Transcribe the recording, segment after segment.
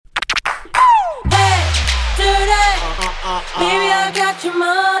Baby, I got your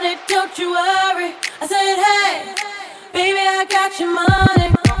money, don't you worry. I said, hey, baby, I got your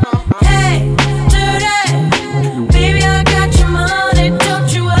money. Hey, dirty, baby, I got your money,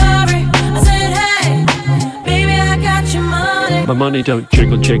 don't you worry. I said, hey, baby, I got your money. My money don't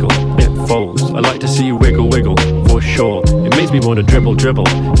jiggle, jiggle, it folds. I like to see you wiggle, wiggle, for sure. It makes me want to dribble, dribble.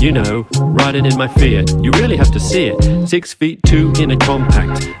 You know, riding in my Fiat, you really have to see it. 6'2" in a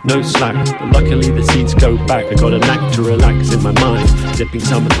compact, no slack. But luckily the seats go back. I got a knack to relax in my mind, sipping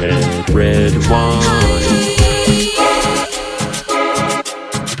some red wine.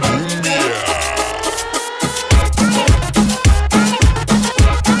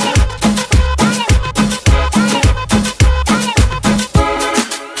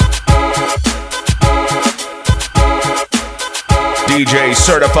 DJ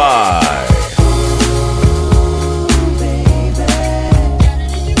Certified.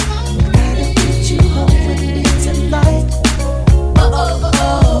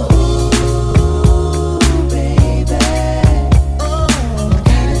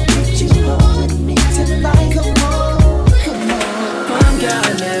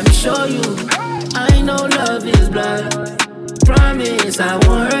 I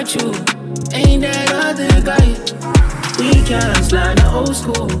won't hurt you. Ain't that other guy? We can slide the old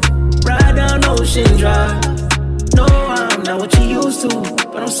school, ride down Ocean Drive. No, I'm not what you used to,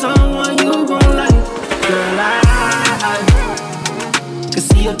 but I'm someone you gon' like. Girl, I can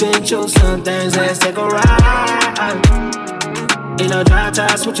see you been through some things. Let's take a ride. Ain't no drive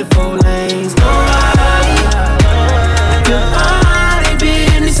time, switching 4 lanes. No, I ain't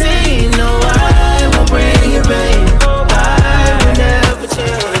been the same. No, I won't bring you pain.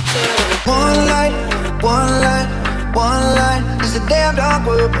 One light, one light, one light. It's a damn dark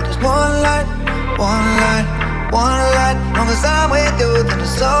world, but there's one light, one light, one light. Long as I'm with you, then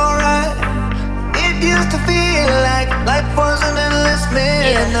it's alright. It used to feel like life was an endless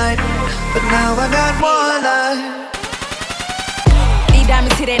midnight, but now I got one light. These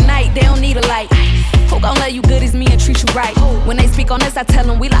diamonds hit at night, they don't need a light. Who gon' love you good as me and treat you right? When they speak on us, I tell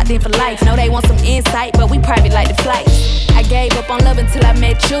them we locked in for life. Know they want some insight, but we private like the flight. I gave up on love until I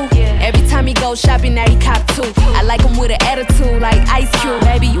met you. Every time he go shopping, now he cop 2. I like him with an attitude like Ice Cube.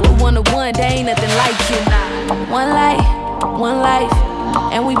 Baby, you a one-of-one, they ain't nothing like you. One light, one life,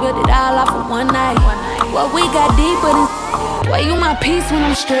 and we built it all off of one night. What we got deeper than why you my peace when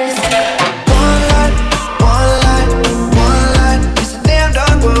I'm stressed. One light, one light, one light. It's a damn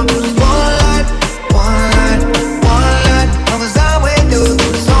dark world, but it's one light, one light, one light. Long as I'm with you,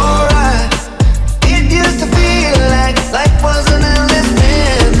 it's alright. It used to feel like life was an endless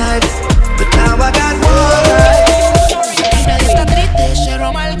midnight, but now I got one light. Nadie está triste, cero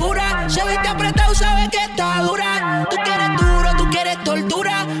amargura. Se viste apretado, sabe que está dura. Tú quieres duro, tú quieres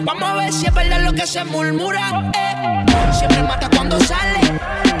tortura. Vamos a ver si es verdad lo que se murmura. Siempre mata cuando sale.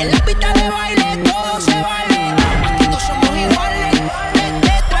 En la pista de baile todo se vale. Aquí todos somos iguales.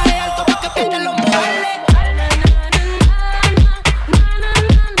 Te traje alto pa' que pierdan los modales.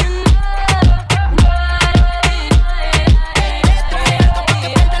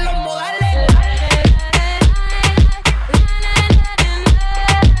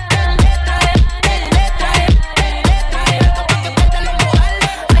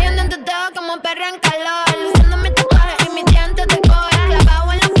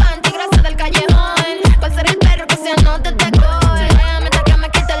 No te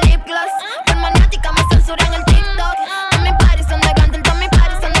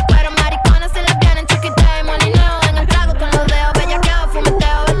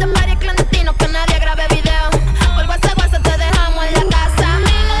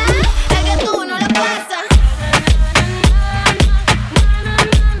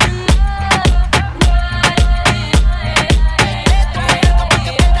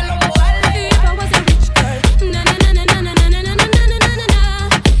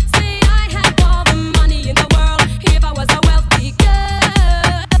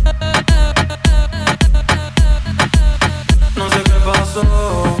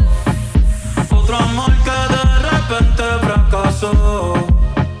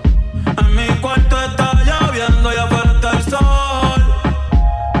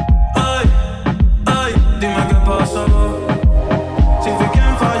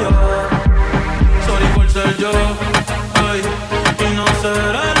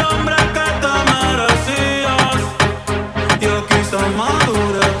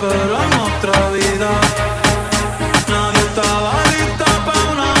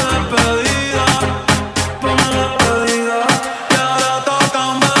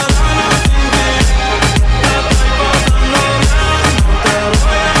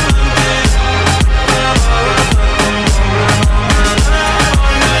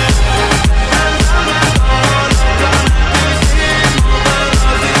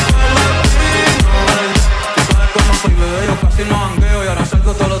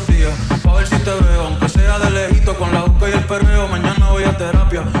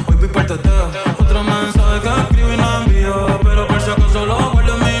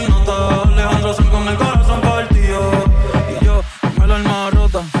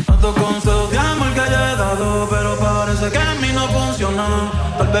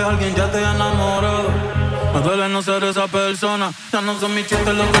alguien ya te enamoró. Me duele no ser esa persona. Ya no son mis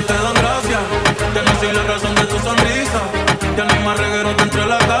chistes los que te dan gracia. Ya no soy la razón de tu sonrisa. Ya no hay más reguero dentro de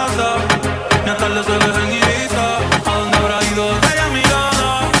la casa. Ni hasta le se deja en Ibiza. ¿A dónde habrá ido aquella mirada?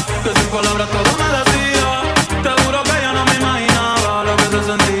 Que sin palabras todo me decía. Te juro que yo no me imaginaba lo que se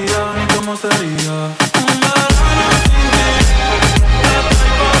sentía ni cómo sería. Un verano sin ti.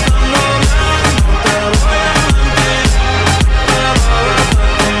 Estoy pasando bien. No te voy a mentir. Pero a veces tu nombre no me deja dormir. Pensando en todos los planes que hicimos, pero así fue el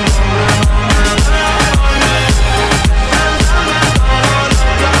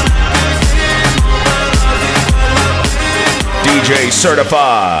destino. DJ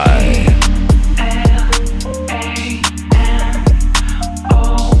Certified.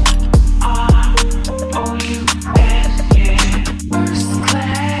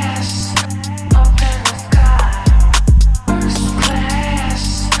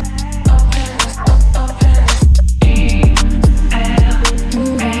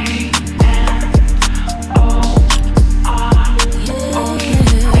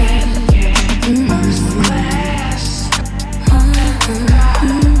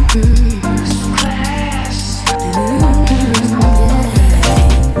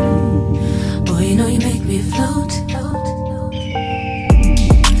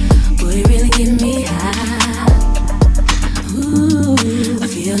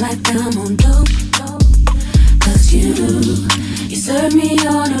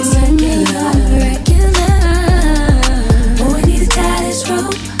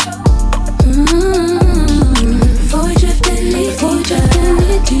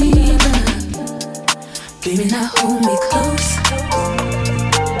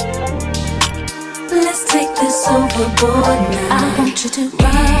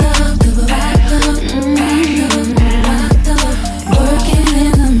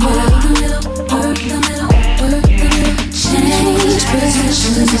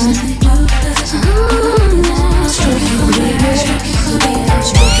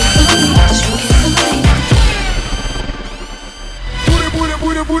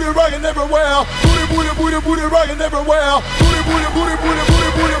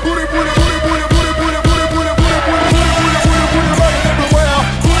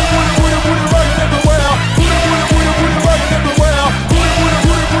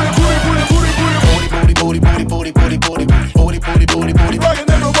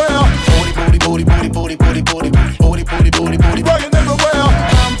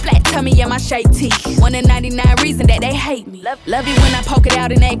 Love it when I poke it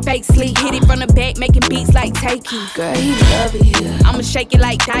out and they fake sleep. Hit it from the back, making beats like Takey. Girl, you love it here. I'ma shake it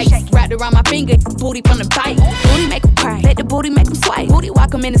like dice. Wrapped around my finger, booty from the bite. Booty make him cry, let the booty make him swipe. Booty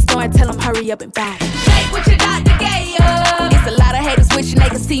walk him in the store and tell him hurry up and buy it. Shake what your doctor gave ya. It's a lot of haters wishing they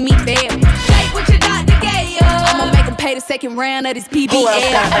could see me fail. Shake what your doctor gave ya. I'ma make him pay the second round of this PBL. Who else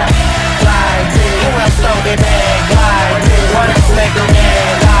got that like this? Who else sold it bag like this? What else make a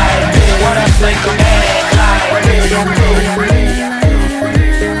man like this? What else make a man like this?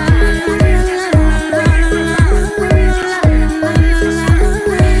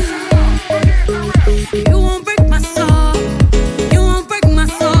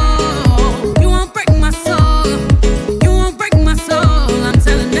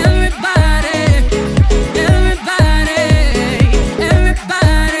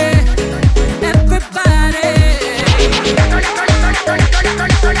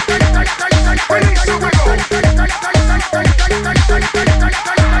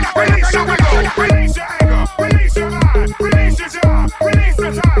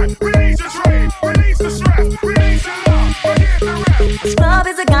 Scrub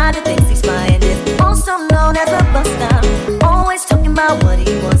is a guy that thinks he's fine, is also known as a buster. Always talking about what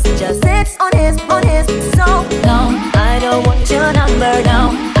he wants and just sits on his so no. I don't want your number,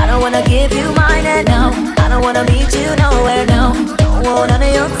 no. I don't wanna give you mine, and no. I don't wanna meet you nowhere, no. Don't want none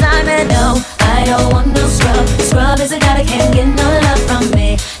of your time, and no. I don't want no scrub. Scrub is a guy that can't get no love from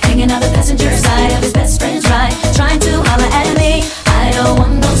me. Hanging out the passenger side of his best friend's ride, trying to holler at me. I don't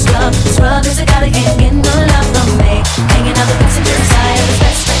want no scrub. Scrub is a guy that can't get no love from me. Hanging out the passenger side of his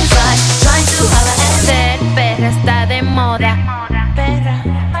best friend's ride, trying to holler at me. Ser perra está de moda. Perra.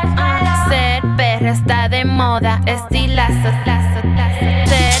 Ser perra está de moda. Estilazo.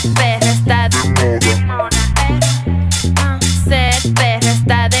 Ser perra está de moda. Ser perra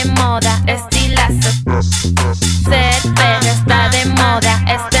está de moda. Estilazo. Ser perra está de moda.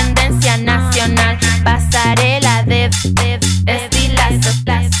 Es tendencia nacional. Pasarela de estilazo.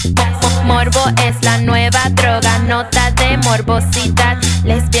 Morbo es la nueva droga. Nota de morbosidad.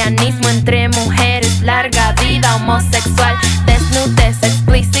 Lesbianismo entre mujeres. Larga vida homosexual. Desnudez,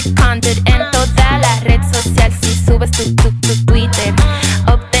 explicit content en toda la red social. Si subes tu Twitter,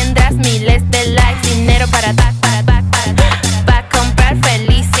 obtendrás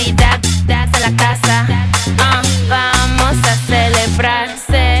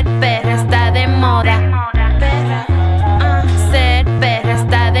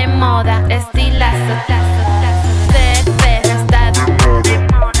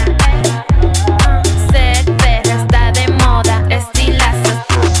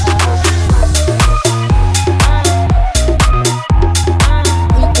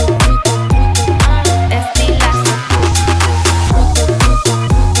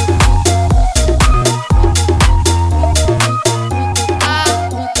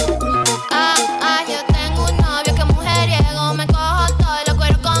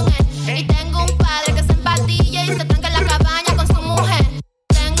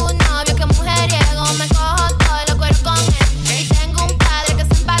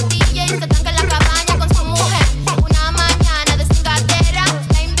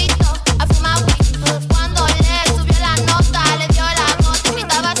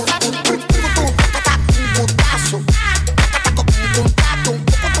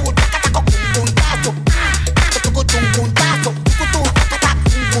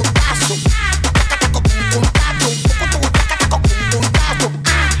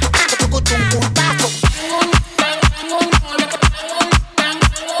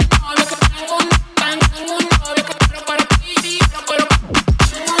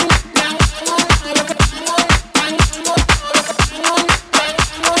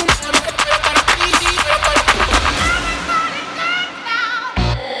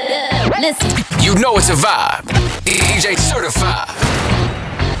Listen. You know it's a vibe. DJ Certified.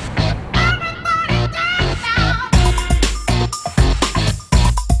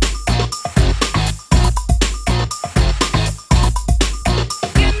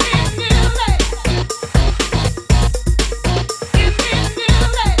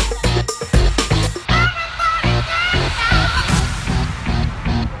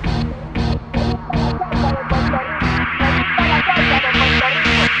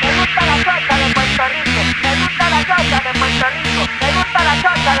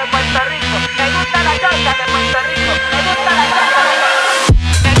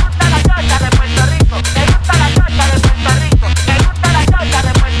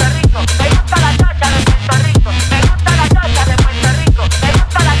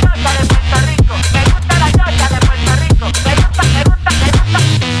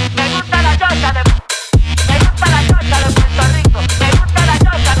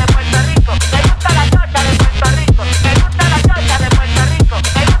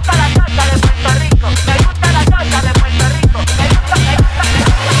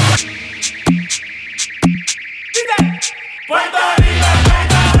 Puerto Rico.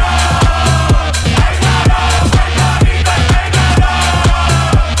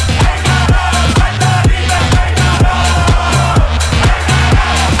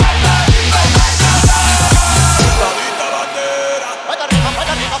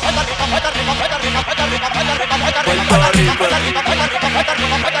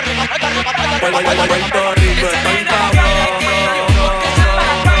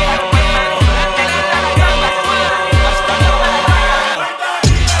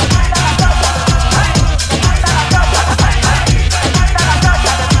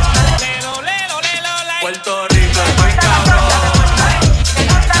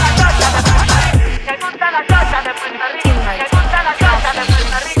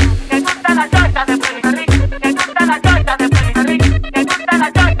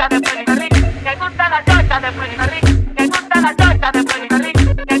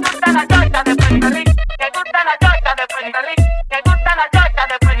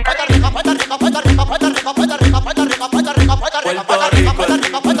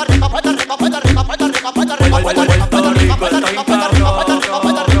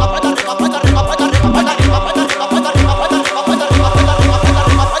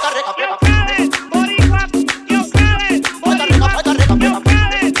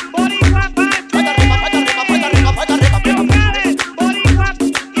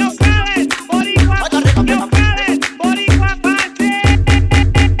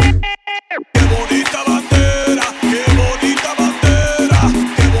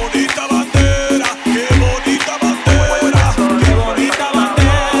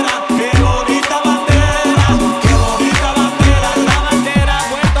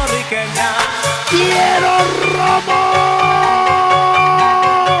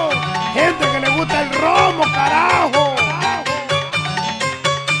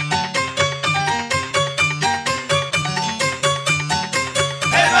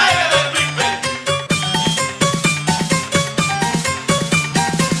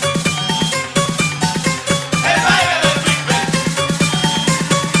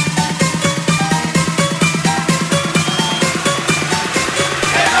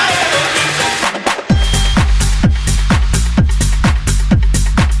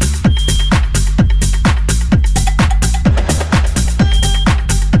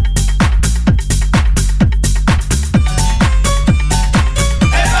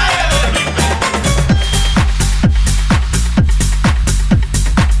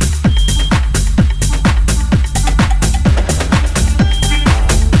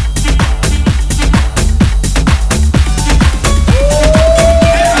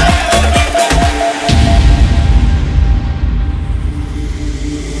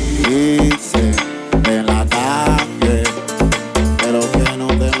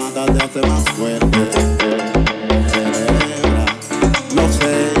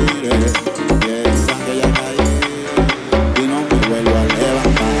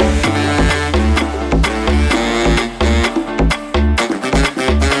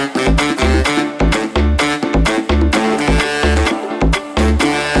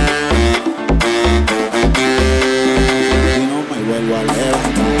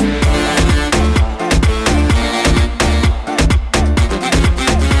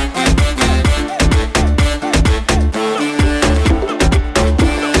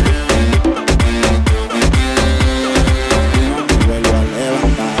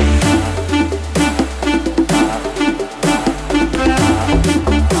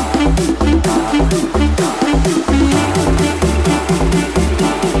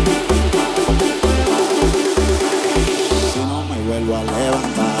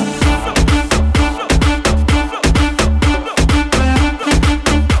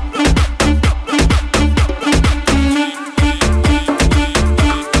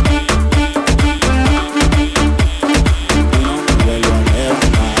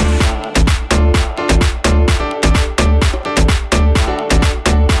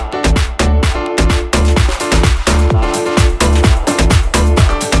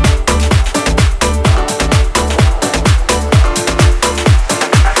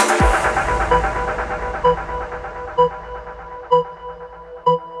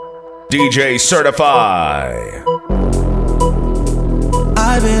 DJ Certify.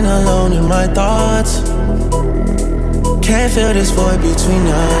 I've been alone in my thoughts. Can't feel this void between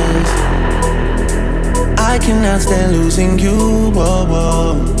us. I cannot stand losing you. Whoa,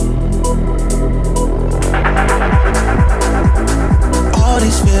 whoa. All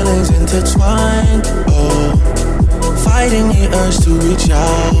these feelings intertwined. Oh, fighting the urge to reach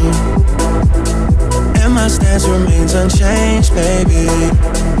out. And my stance remains unchanged, baby.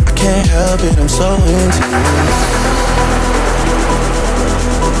 I can't help it, I'm so into you.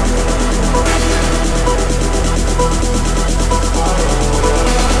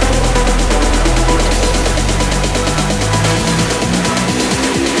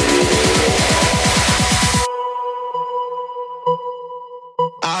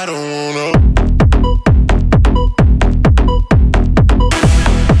 I don't wanna.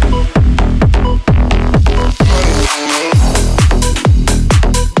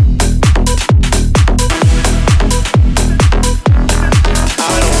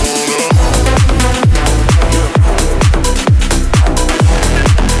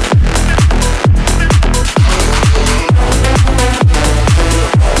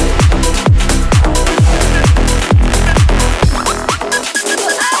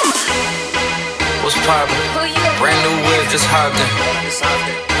 Just hopped in.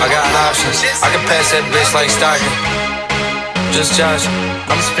 I got options. I can pass that bitch like Stockton. Just joshing.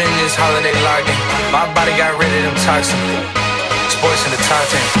 I'm spending this holiday locked in. My body got rid of them toxins. Sports in the top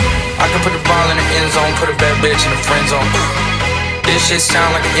 10. I can put the ball in the end zone, put a bad bitch in the friend zone. This shit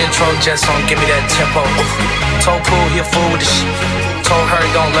sound like an intro jet song. Give me that tempo. Told Pool he a fool with the shit. Told her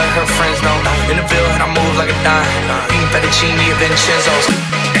don't let her friends know. In the Ville and I move like a dime. Eating fettuccine and Vincenzo's.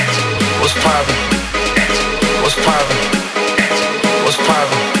 What's poppin'? What's poppin'? What's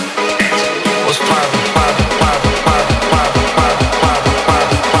poppin'? What's poppin'? Poppin', poppin', poppin', poppin', poppin',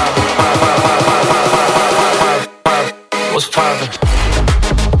 poppin', poppin', poppin', poppin'. What's poppin'?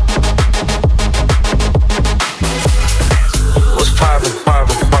 What's poppin'?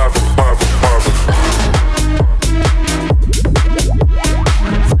 Poppin', poppin', poppin', poppin'.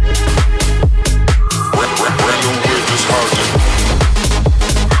 Brand new whip just hopped in.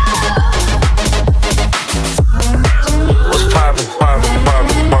 What's poppin'? Poppin',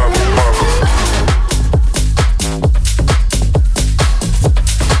 poppin', poppin'.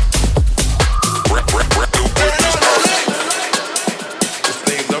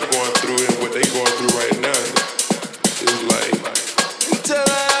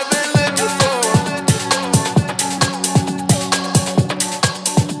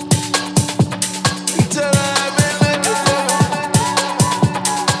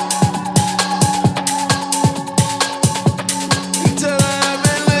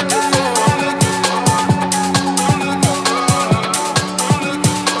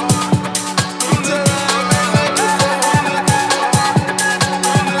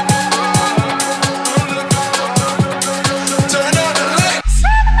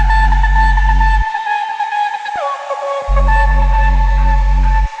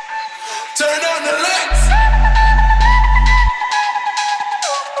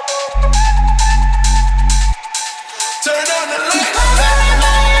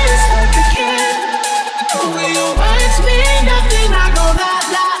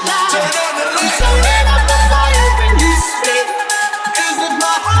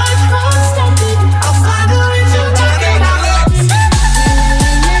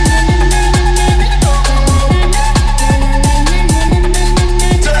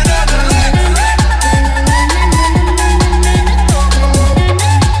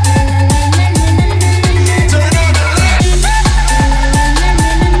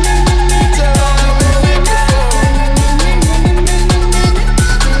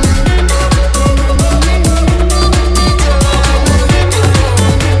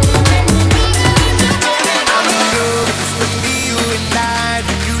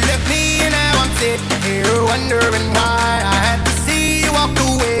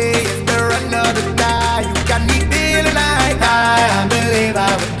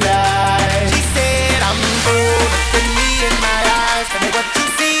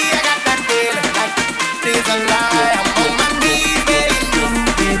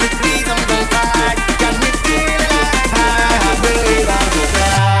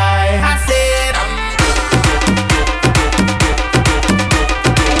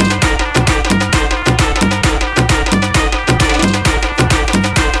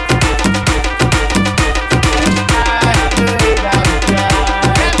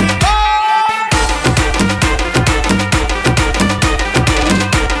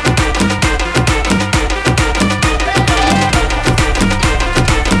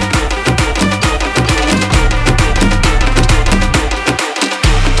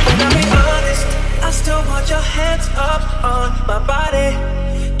 up on my body.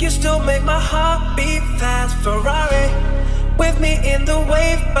 You still make my heart beat fast. Ferrari with me in the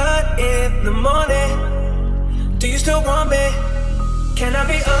wave, but in the morning. Do you still want me? Can I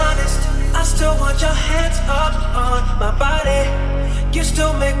be honest? I still want your hands up on my body. You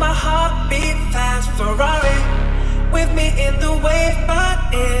still make my heart beat fast. Ferrari with me in the wave,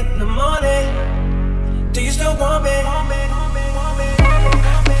 but in the morning. Do you still want me?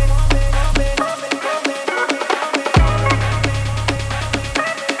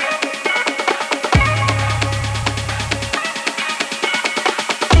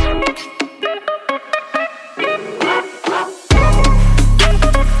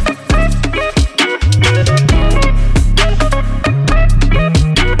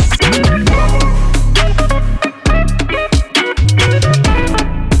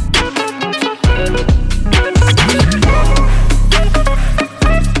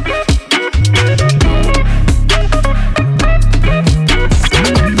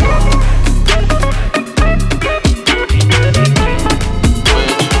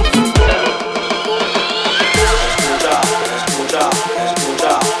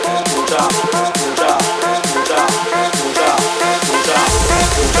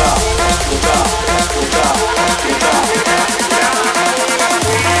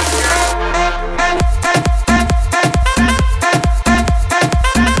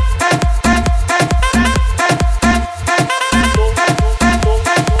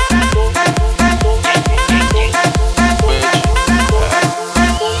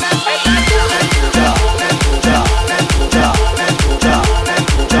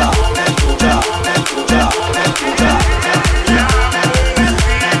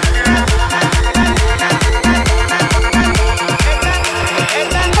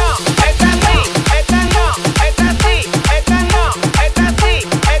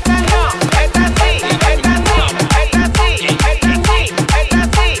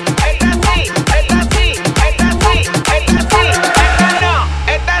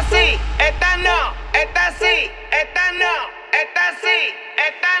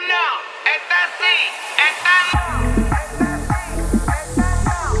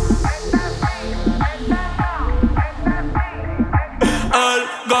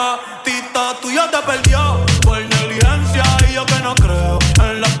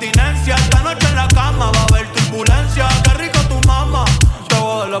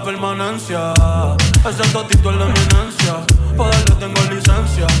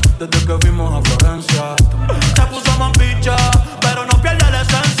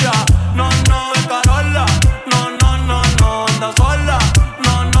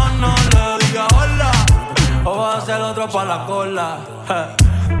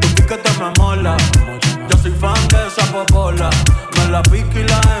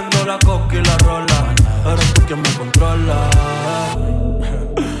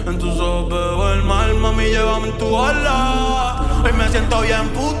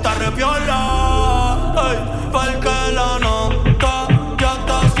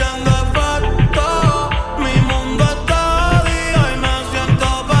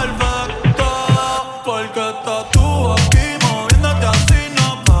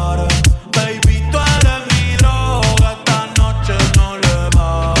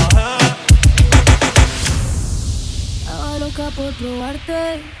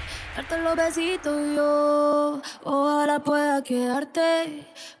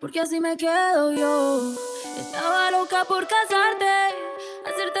 Porque así me quedo yo. Estaba loca por casarte,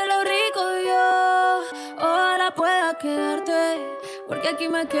 hacerte lo rico yo. Ojalá pueda quedarte, porque aquí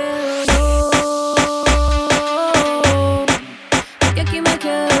me quedo yo. Porque aquí me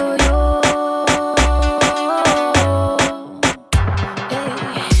quedo yo.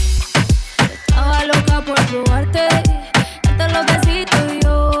 Estaba loca por probarte, darte los besitos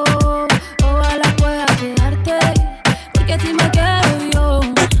yo. Ojalá pueda quedarte, porque así me quedo.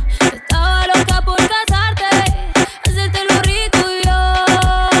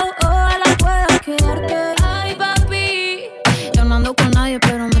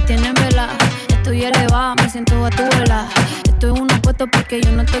 Porque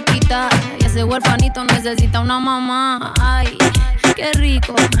yo no te quita y ese huerfanito necesita una mamá. Ay, qué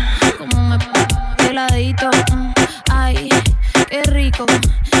rico, como me pongo heladito. Ay, qué rico,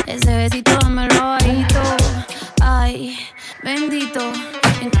 ese besito dámelo bajito. Ay, bendito,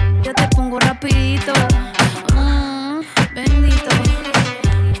 yo te pongo rapidito. Bendito,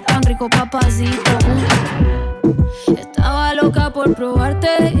 tan rico papacito. Estaba loca por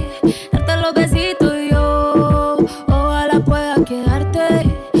probarte, darte los besitos y yo. Ojalá pueda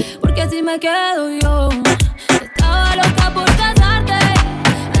quedarte, porque así me quedo yo. Estaba loca por casarte,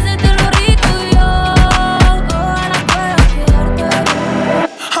 hacerte lo rico y yo. Ojalá pueda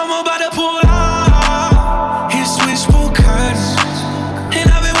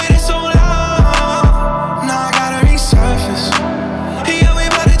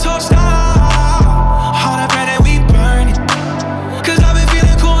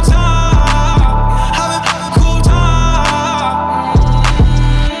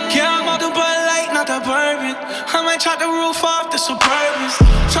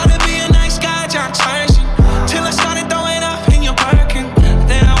surface. Tryna be a nice guy, John Churchill. Till I started throwing up in your Birkin.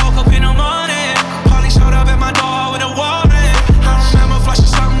 Then I woke up in the morning. Polly showed up at my door with a warning. I remember flushing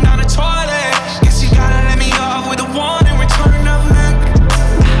something down the toilet. Guess you gotta let me off with a warning. Return of luck.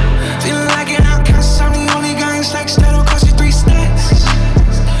 Feeling like an outcast. I'm the only guy in sex that'll cost you 3 stacks.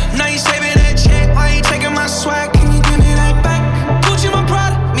 Now you saving that check. Why you taking my swag? Can you give me that back? Gucci, my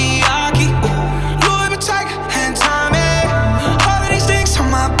Prada, Miyagi, Louis Vuitton, and Tommy. All of these things on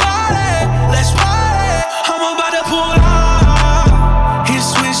my body. Let's ride. I'm about to pull out. Hit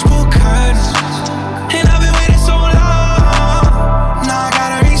switch, pull curtains. And I've been waiting so long. Now I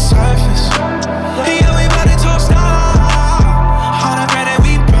gotta resurface. Yeah, we about to toast out. All the bread that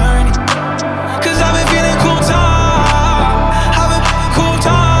we burning. Cause I've been feeling cool down. I've been cool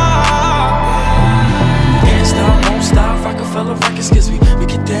down. Can't stop, won't stop. Rockefeller Records, cause we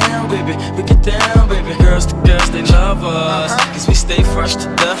get down, baby. We get down, baby. Girls to girls, they love us. Cause we stay fresh to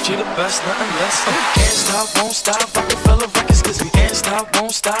death. You the best, nothing less. Can't stop, won't stop. Rockefeller Records, cause we can't stop,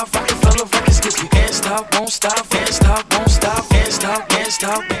 won't stop. Rockefeller Records, cause we can't stop, won't stop. Can't stop, won't stop. Can't stop, can't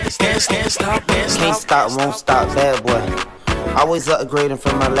stop. Can't stop, can't stop. Can't stop, won't stop, bad boy. Always upgrading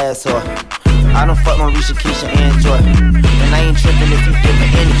from my last whore. I done fucked on Risha, Keisha, and Joy. And I ain't tripping if you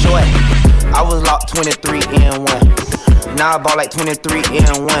didn't enjoy. I was locked 23 and 1. Now I bought like 23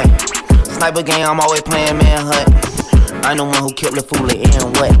 and 1. Sniper game, I'm always playing manhunt. I'm the one who killed the fool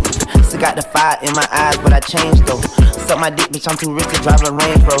and what? Still got the fire in my eyes, but I changed though. Suck my dick, bitch, I'm too rich to drive a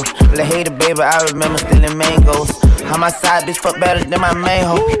Range Rover. La hater, baby, I remember stealing mangoes. How my side bitch fuck better than my main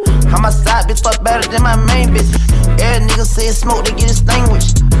hoe. How my side bitch fuck better than my main bitch. Every nigga say it's smoke, they get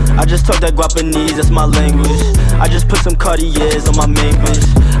extinguished. I just talk that Guapanese, that's my language. I just put some Cartiers on my main bitch.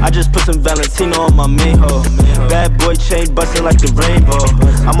 I just put some Valentino on my main hoe. Bad boy chain bustin' like the rainbow.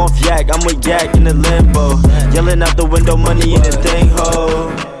 I'm off yak, I'm with yak in the limbo. Yelling out the window, money in the thing, ho.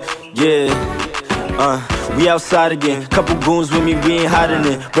 Yeah, we outside again. Couple goons with me, we ain't hiding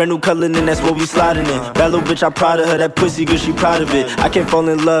it. Brand new color, and that's what we sliding in. That little bitch, I proud of her. That pussy good, she proud of it. I can't fall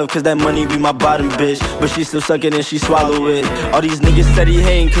in love, cause that money be my bottom bitch. But she still suck it and she swallow it. All these niggas said he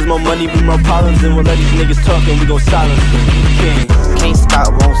hating, cause more money be more problems. And we'll let these niggas talk and we gon' silence them. King. Can't stop,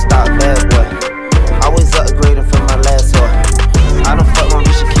 won't stop, bad boy. Always upgrading from my last whore. I done fucked on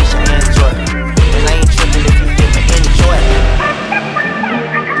Risha, Keisha, and Joy. And I ain't tripping if you didn't enjoy.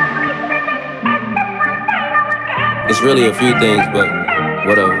 It's really a few things, but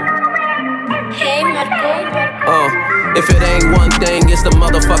whatever. Hey, Marco. If it ain't one thing, it's the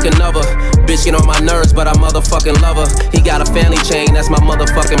motherfucking other. Bitch get on my nerves, but I motherfucking love her. He got a family chain, that's my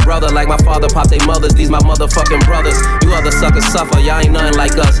motherfucking brother. Like my father popped they mothers, these my motherfucking brothers. You other suckers suffer, y'all ain't nothing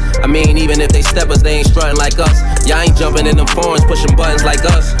like us. I mean, even if they steppers, they ain't strutting like us. Y'all ain't jumping in them foreigns, pushing buttons like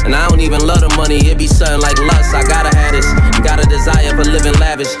us. And I don't even love the money, it be something like lust. I gotta have this, got a desire for living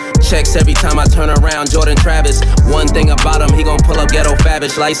lavish. Checks every time I turn around, Jordan Travis. One thing about him, he gon' pull up ghetto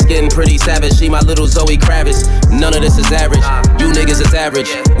favish. Light skin, pretty savage, she my little Zoe Kravitz. None of this is average, you niggas is average.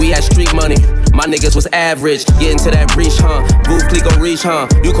 We had street money, my niggas was average. Getting to that breach, huh? Booth Clico reach, huh?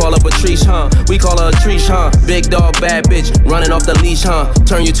 You call her Patrice, huh? We call her a Trish, huh? Big dog, bad bitch, running off the leash, huh?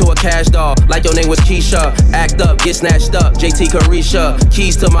 Turn you to a cash doll, like your name was Keisha. Act up, get snatched up, JT Carisha.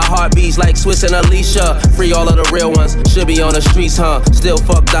 Keys to my heartbeats like Swiss and Alicia. Free all of the real ones, should be on the streets, huh? Still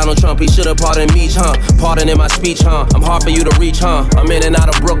fuck Donald Trump, he should've pardoned me, huh? Pardon in my speech, huh? I'm hard for you to reach, huh? I'm in and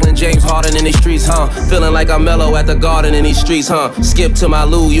out of Brooklyn, James Harden in these streets, huh? Feeling like I'm mellow at the garden in these streets, huh? Skip to my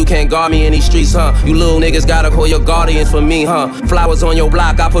Lou, you can't guard me in these streets, huh? You little niggas gotta call your guardians for me, huh? Flowers on your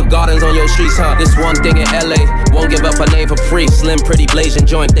block, I put gardens on your streets, huh? This one thing in LA, won't give up her name for free. Slim, pretty, blazing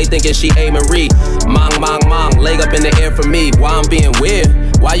joint, they thinking she A. Marie. Mong, mong, mong, leg up in the air for me. Why I'm being weird?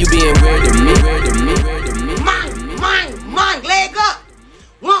 Why you being weird to me? Mong, leg up.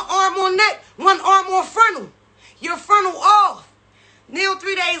 One arm on neck, one arm on frontal. Your frontal off. Neil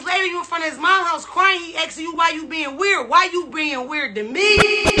 3 days later, you in front of his mom's house crying. He asking you why you being weird. Why you being weird to me?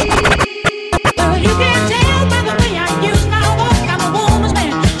 You can't tell by the way I use my walk. I'm a woman's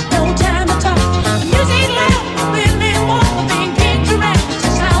man, no time to talk. The music loud, women walk, being picturesque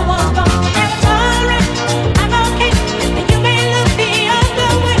since I was born. And it's alright, I'm okay. And you may look the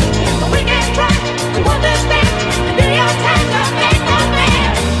other way, but we can try to understand and do your time to make a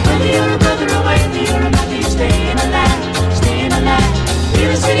man. Whether you're a brother or whether you're a mother, you're staying alive, staying alive.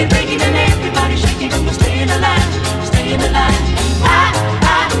 We're a city breaking and everybody shaking, and we're staying alive, staying alive.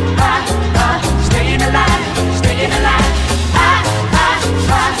 Staying alive.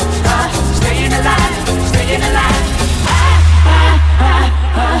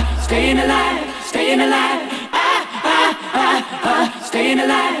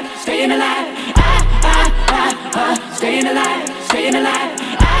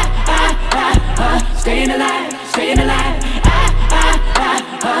 Staying alive, staying alive.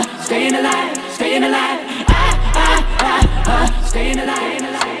 Staying alive, staying alive. Staying alive.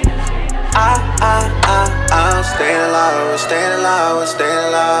 I'm staying alive, staying alive, staying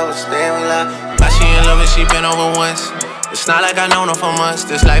alive, staying alive. Like she in love and she been over once. It's not like I know her for months.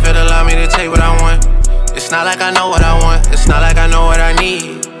 This life it allow me to take what I want. It's not like I know what I want. It's not like I know what I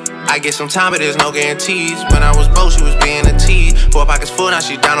need. I get some time, but there's no guarantees. When I was broke, she was being a tease. 4 pockets full, now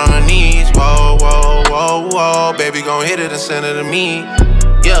she down on her knees. Whoa, whoa, whoa, whoa. Baby gon' hit it and send it to me.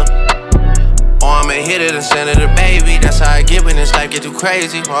 Yeah. Or I'ma hit it and send it to baby. That's how I get when this life get too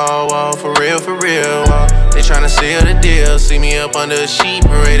crazy. Whoa, whoa, for real, whoa. They tryna seal the deal. See me up under a sheet,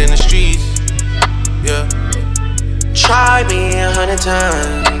 parade in the streets. Yeah. Try me 100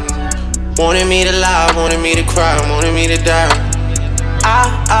 times. Wanted me to lie, wanted me to cry, wanted me to die.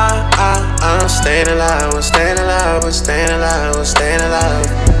 I'm staying alive, I'm staying alive, I'm staying alive, I'm staying alive.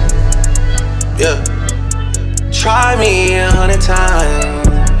 Yeah. Try me 100 times.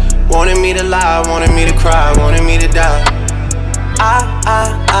 Wanted me to lie, wanted me to cry, wanted me to die.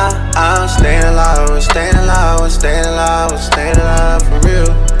 I'm staying alive, I'm staying alive, I'm staying alive, I'm staying alive for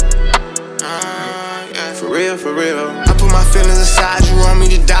real. For real, for real. I put my feelings aside, you want me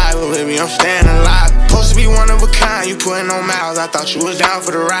to die, but baby, I'm staying alive. Supposed to be one of a kind, you putting on miles, I thought you was down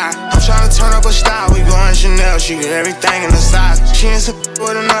for the ride. I'm trying to turn up a style, we going Chanel, she get everything in the size. She ain't some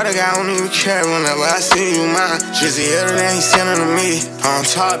with another guy, I don't even care whenever I see you mine. Jizzy other than he sending to me, on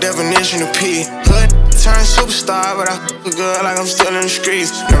top definition of P. Hood turn superstar, but I f*** good like I'm still in the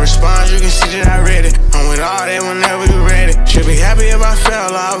streets. No response, you can see that I read it. I'm with all that whenever you ready. Should be happy if I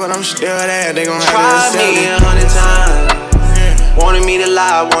fell off, but I'm still there, they gon' have to accept it. Try me 100 times. Wanted me to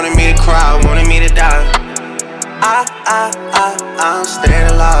lie, wanted me to cry, wanted me to die. I'm staying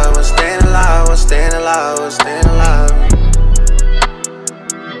alive, I'm staying alive, I'm staying alive, I'm staying alive.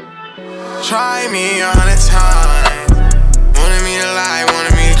 Try me 100 times. Wanted me to lie,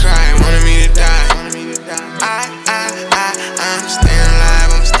 wanted me